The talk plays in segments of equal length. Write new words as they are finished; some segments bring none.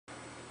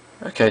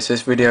Okay, so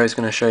this video is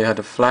going to show you how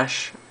to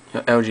flash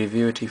your LG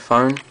Viewty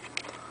phone.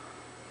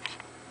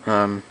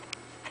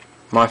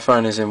 My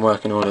phone is in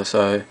working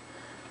order,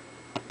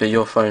 but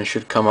your phone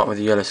should come up with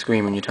a yellow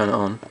screen when you turn it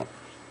on.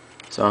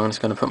 So I'm just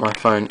going to put my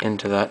phone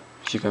into that,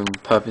 so you can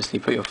purposely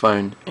put your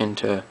phone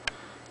into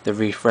the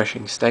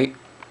refreshing state.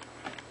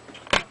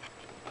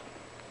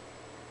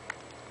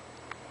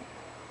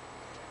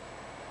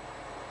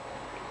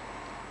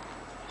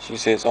 So you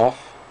see it's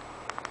off.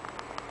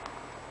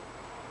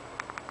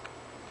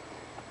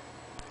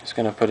 Just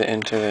going to put it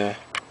into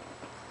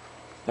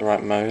the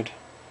right mode.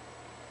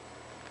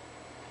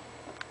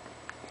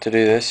 To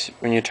do this,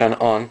 when you turn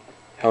it on,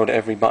 hold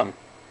every button.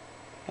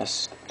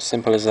 As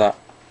simple as that.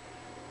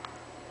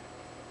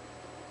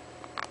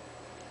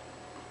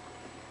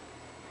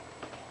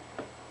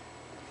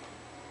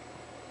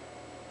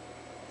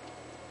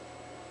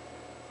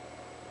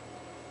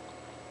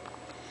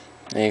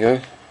 There you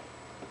go.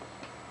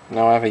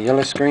 Now I have a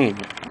yellow screen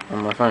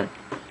on my phone.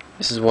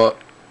 This is what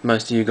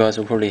most of you guys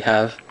will probably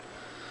have.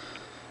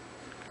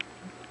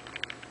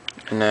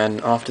 And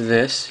then after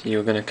this,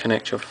 you're going to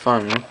connect your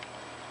phone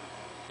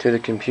to the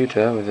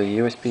computer with a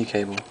USB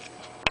cable.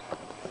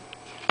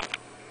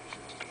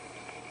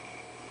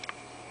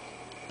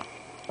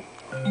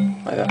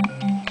 Like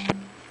that.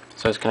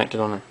 So it's connected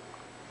on it.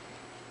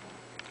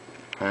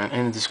 And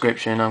in the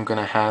description I'm going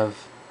to have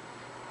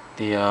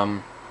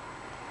the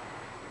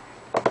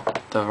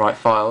right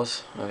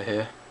files over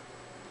here.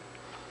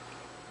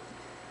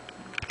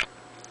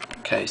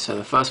 Okay, so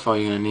the first file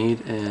you're going to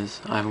need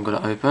is, I haven't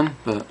got it open,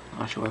 but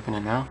I shall open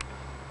it now.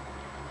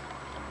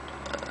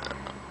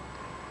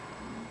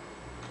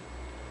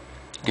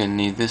 You're going to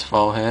need this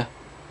file here,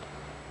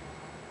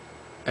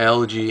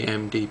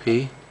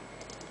 LGMDP.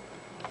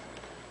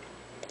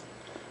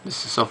 This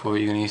is the software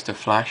you're going to use to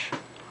flash.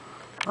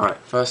 Alright,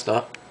 first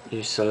up,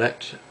 you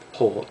select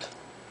port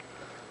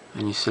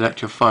and you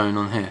select your phone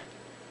on here.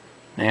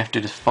 Now you have to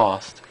do this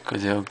fast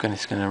because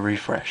it's going to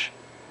refresh.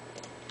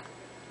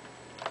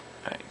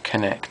 Right,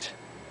 connect,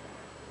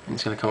 and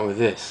it's going to come up with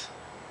this.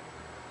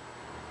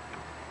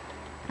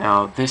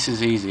 Now this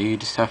is easy, you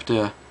just have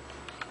to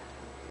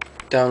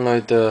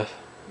download the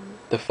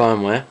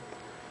firmware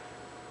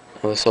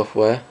or the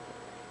software,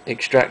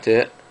 extract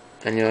it,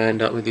 and you'll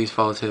end up with these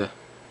files here.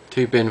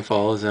 2 bin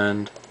files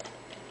and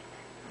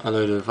a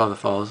load of other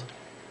files.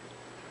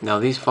 Now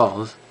these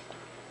files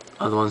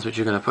are the ones which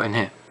you're going to put in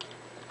here.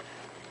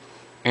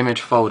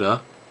 Image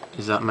folder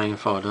is that main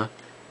folder,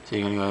 so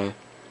you're going to go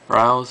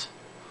browse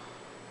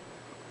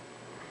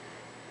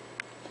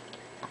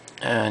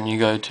and you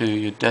go to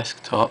your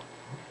desktop.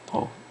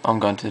 Well, I'm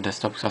going to the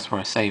desktop because that's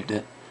where I saved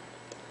it,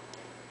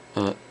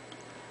 but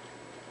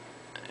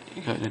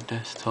you go to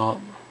desktop.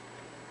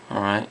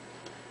 Alright,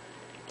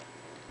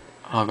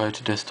 I'll go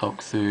to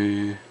desktop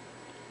through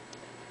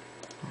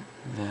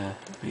there,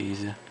 it'll be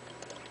easier.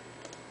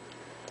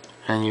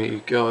 And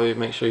you go,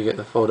 make sure you get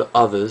the folder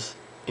others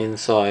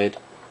inside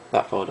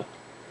that folder.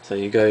 So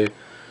you go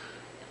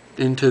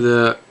into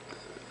the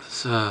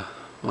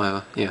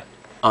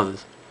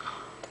others,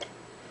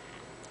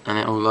 and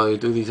it will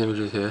load all these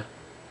images here,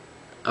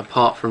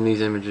 apart from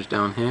these images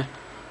down here.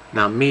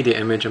 Now media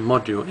image and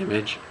module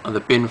image are the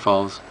bin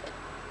files.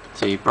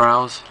 So you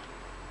browse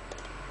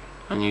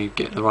and you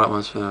get the right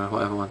ones for the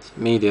whatever ones.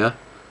 Media,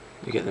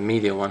 you get the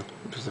media one,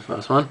 which is the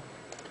first one.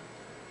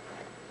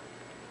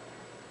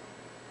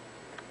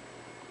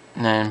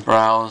 And then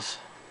browse,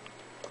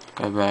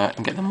 go back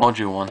and get the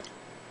module one.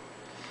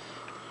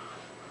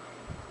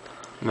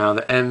 Now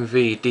the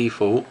MV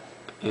default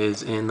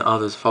is in the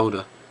others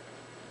folder.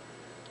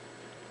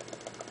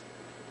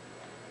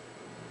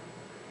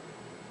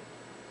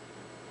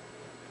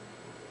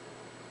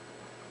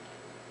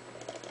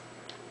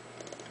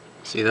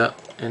 See that?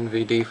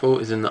 NV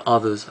default is in the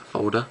others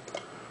folder.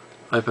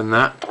 Open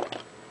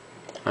that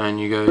and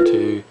you go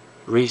to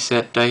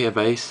reset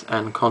database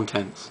and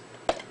contents.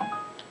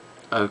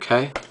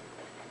 OK.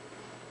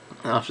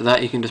 After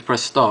that you can just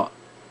press start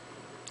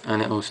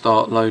and it will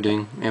start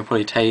loading. It'll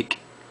probably take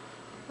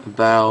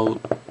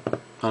about,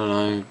 I don't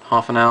know,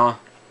 half an hour.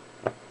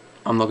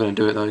 I'm not going to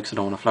do it though because I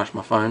don't want to flash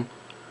my phone.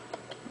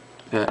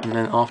 And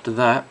then after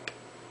that,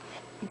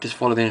 just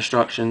follow the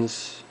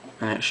instructions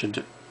and it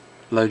should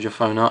load your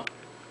phone up.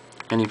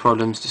 Any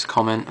problems, just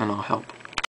comment and I'll help.